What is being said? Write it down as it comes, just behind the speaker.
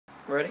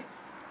Ready?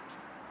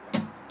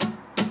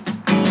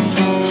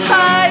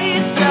 High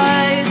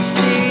tide,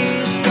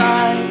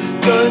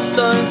 seaside, ghost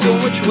stones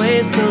on which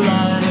waves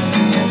collide.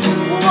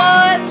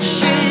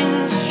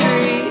 Watching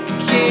street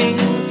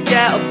kings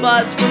get a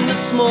buzz from the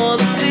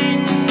smaller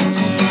things.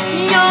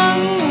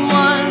 Young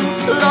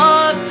ones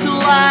love to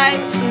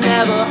ice,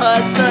 never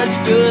heard such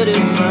good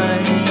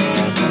advice.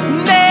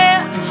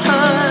 Met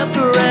her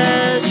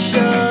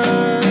pressure,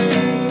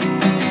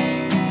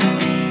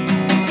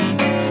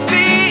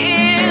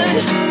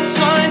 feeling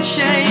don't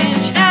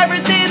change.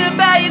 Everything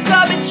about you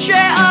coming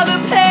straight off the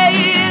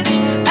page.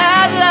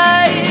 Act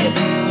like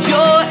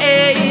your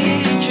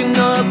age, you're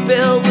not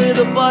built with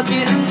a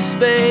bucket and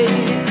spade.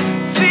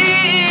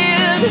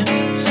 Feeling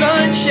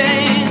don't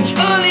change.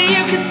 Only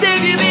you can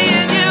save you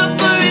being you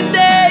for a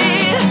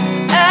day.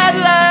 Act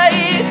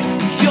like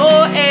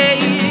your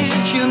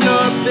age, you're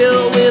not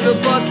built with a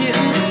bucket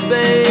and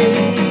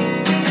spade.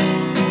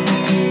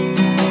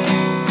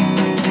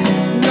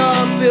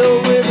 Not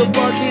built with a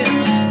bucket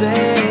and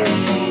spade.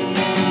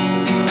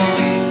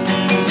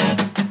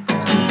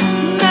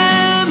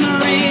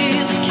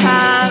 Memories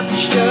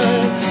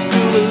captured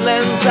through a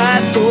lens I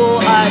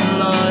thought I'd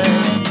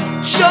lost.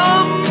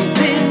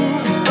 Jumping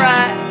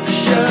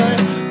fracture,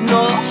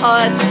 not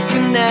hard to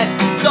connect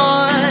the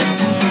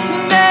dots.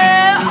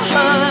 Met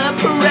her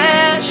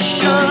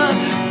pressure,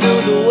 feel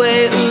the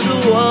weight of the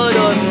world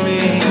on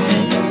me.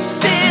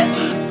 Sit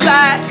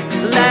back,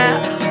 let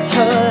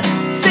her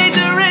take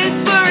the reins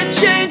for a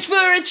change,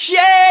 for a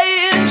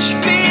change.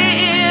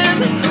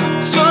 Feeling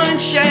don't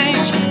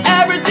change.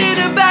 Everything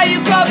about you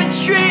coming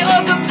straight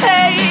off the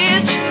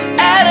page.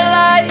 At a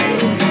light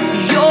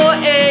your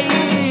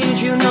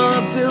age, you're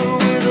not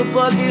built with a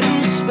bucket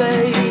and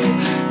spade.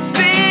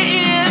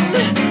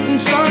 Feeling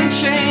don't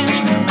change.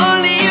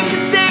 Only you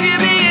can save you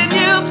being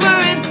you for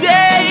a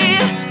day.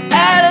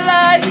 At a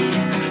light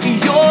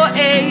your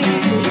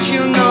age,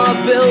 you're not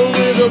built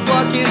with a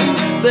bucket and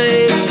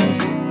spade.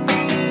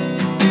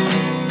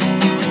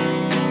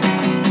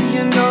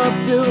 You're not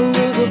built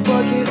with a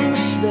bucket and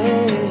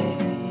spade.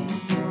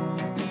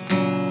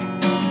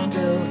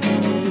 Built for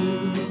you,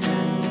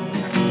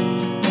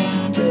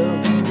 built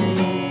for me,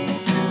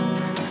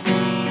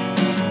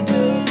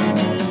 built for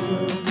you,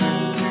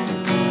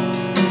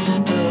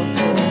 built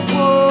for me.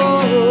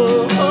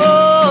 Whoa,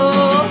 whoa,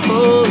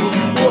 whoa,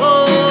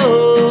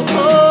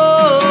 whoa,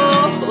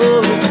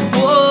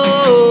 whoa,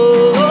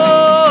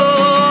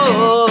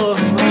 whoa.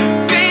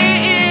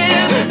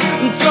 Feeling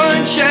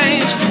don't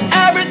change.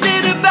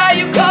 Everything about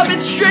you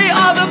coming straight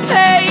off the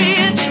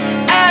page.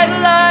 Act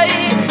like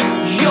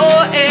your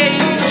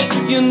age,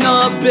 you're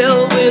not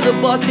built with a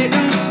bucket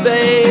and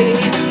spade.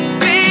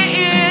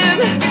 Being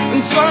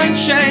don't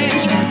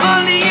change.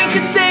 Only you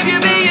can save you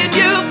being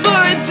you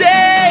for a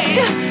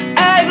day.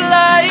 Act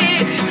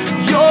like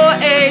your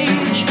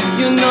age,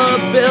 you're not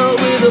built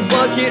with a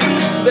bucket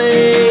and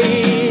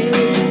spade.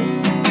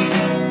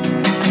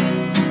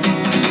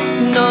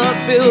 Not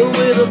built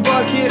with a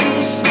bucket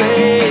and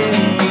spade.